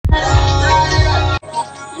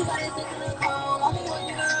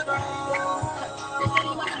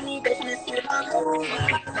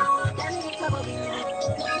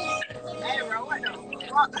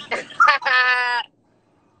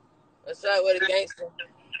What's up with a gangster?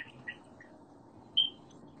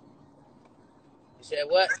 You said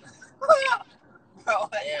what? Bro,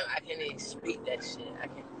 damn, I can't even speak that shit. I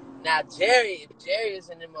can't. Now Jerry, if Jerry is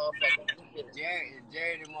in the motherfucker, Jerry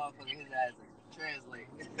the motherfucker, his ass is translate.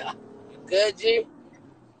 You good, G?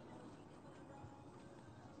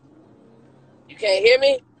 You can't hear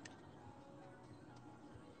me?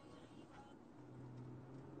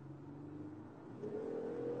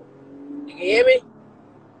 You can hear me?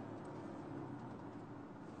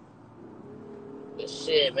 But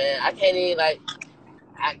shit, man, I can't even I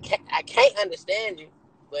can't understand you,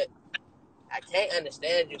 but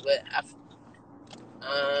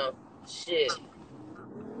shit.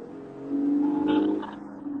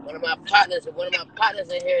 One of my partners in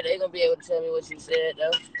here, they gonna be able to tell me what you said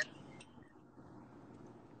though.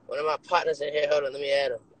 One of my partners in here, hold on, let me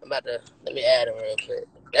add him. Let me add him real quick.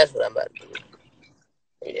 That's what I'm about to do.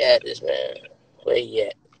 Let me add this man. Where he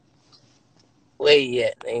at? Where he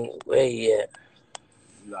at?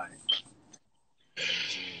 Like,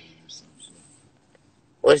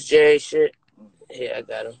 What's Jerry's shit? Here, I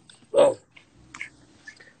got him. Boom.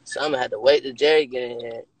 So I'm gonna have to wait till Jerry get in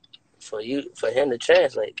here for him to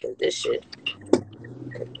translate. Cause this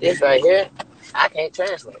right here, I can't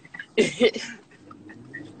translate.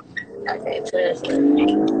 I can't translate.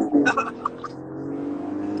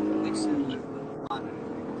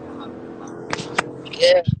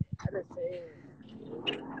 Yeah, I just say.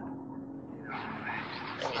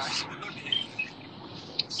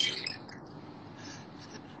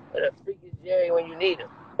 What the freak is Jerry when you need him?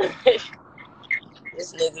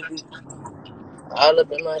 This nigga be all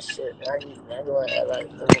up in my shit. I do I like.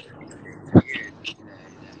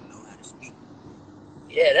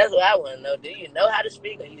 Yeah, that's what I want to know. Do you know how to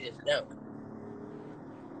speak or you just don't?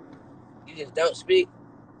 You just don't speak?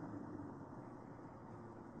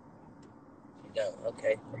 You don't.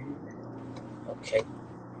 Okay. Okay.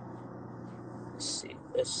 Let's see.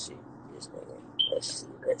 This nigga.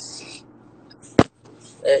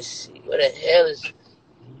 Let's see. What the hell is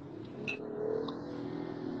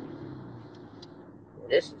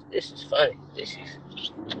this is funny. This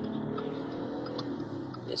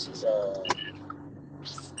is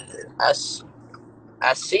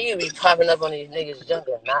I see you be popping up on these niggas junk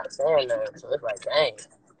and not saying nothing. So it's like, dang.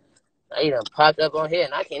 Now you done popped up on here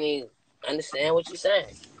and I can't even understand what you're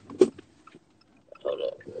saying. Hold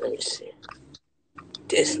up. Let me see.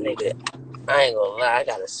 This nigga, I ain't gonna lie, I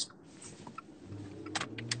gotta.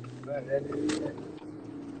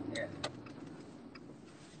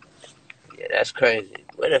 Yeah, that's crazy.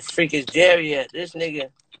 Where the freak is Jerry at? This nigga.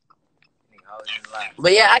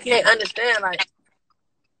 But yeah, I can't understand,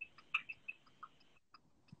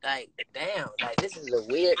 damn, this is a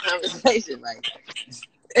weird conversation.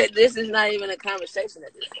 This is not even a conversation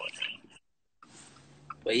at this point.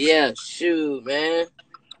 But yeah, shoot, man.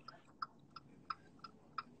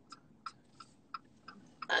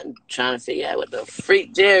 I'm trying to figure out what the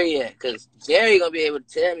freak Jerry at, cause Jerry gonna be able to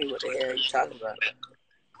tell me what the hell you talking about.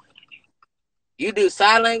 You do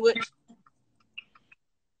sign language?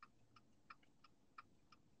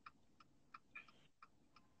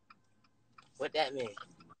 What that mean?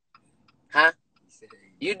 Huh?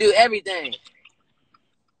 You do everything.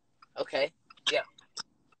 Okay. Yeah.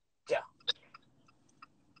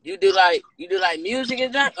 You do like music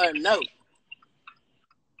and junk or no?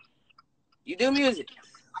 You do music?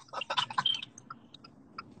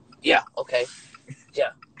 Yeah. Okay.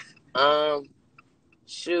 Yeah.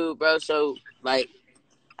 Shoot, bro. So I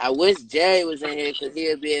wish Jerry was in here because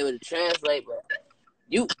he'll be able to translate. But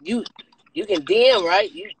you can DM,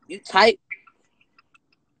 right? You type.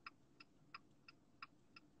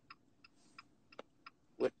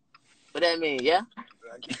 What that mean? Yeah.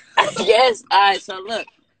 Yes. All right. So look,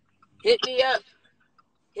 hit me up,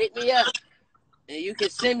 and you can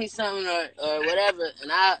send me something or whatever,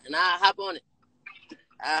 and I'll hop on it.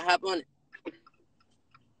 I'll hop on it.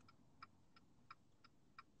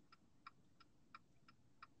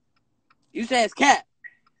 You say it's cat.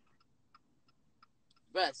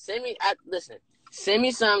 Bro, send me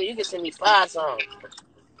something. You can send me 5 songs.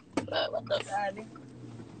 What the fuck?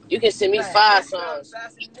 You can send me 5 songs.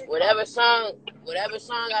 Whatever song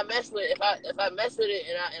I mess with, if I mess with it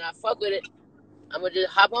and I fuck with it, I'm gonna just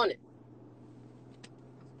hop on it.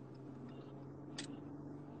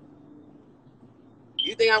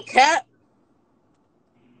 You think I'm cat?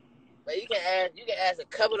 But you can ask a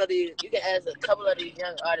couple of these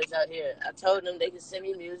young artists out here. I told them they can send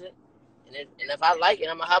me music, and if I like it,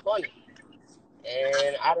 I'm gonna hop on it.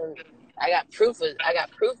 And I got proof of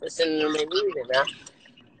sending them their music now.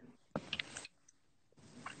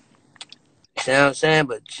 See what I'm saying?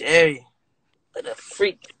 But Jerry, what a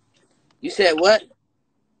freak. You said what?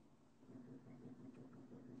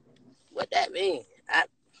 What that mean? I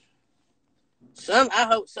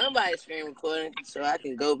hope somebody's screen recording so I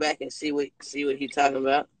can go back and see what he talking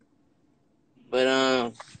about.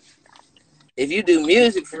 But if you do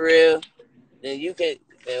music for real, then you can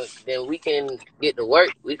then we can get to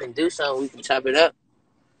work. We can do something. We can chop it up.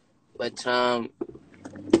 But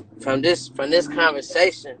from this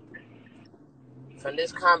conversation, from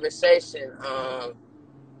this conversation, I'm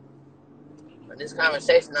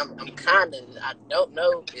kind of, I don't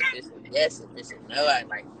know if it's a yes, if it's a no.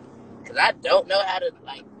 Cause I don't know how to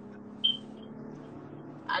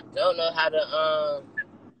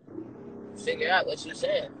figure out what you're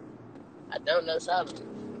saying. I don't know solid,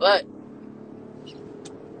 but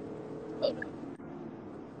hold on.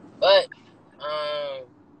 But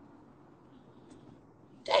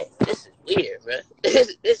dang, this is weird, bro.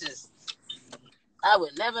 This is, I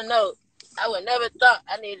would never know. I would never thought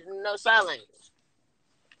I needed to know sign language.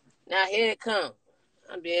 Now here it comes.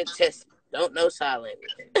 I'm being tested. Don't know sign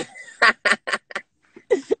language.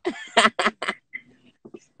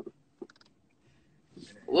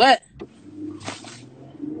 What?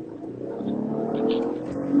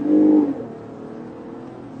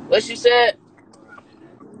 What you said?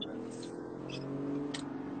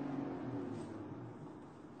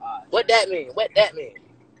 What that mean? What that mean?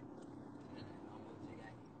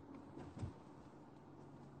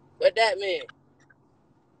 What that mean?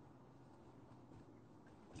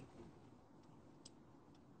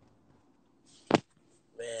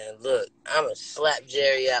 Man, look, I'ma slap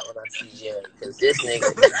Jerry out when I see Jerry, cause this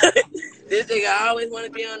nigga, this nigga always want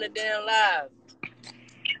to be on the damn live.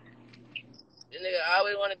 This nigga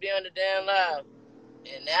always want to be on the damn live,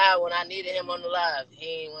 and now when I needed him on the live,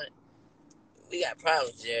 he ain't want. We got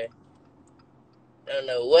problems, Jerry. Don't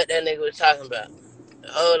know what that nigga was talking about.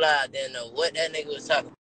 The whole live didn't know what that nigga was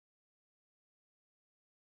talking about.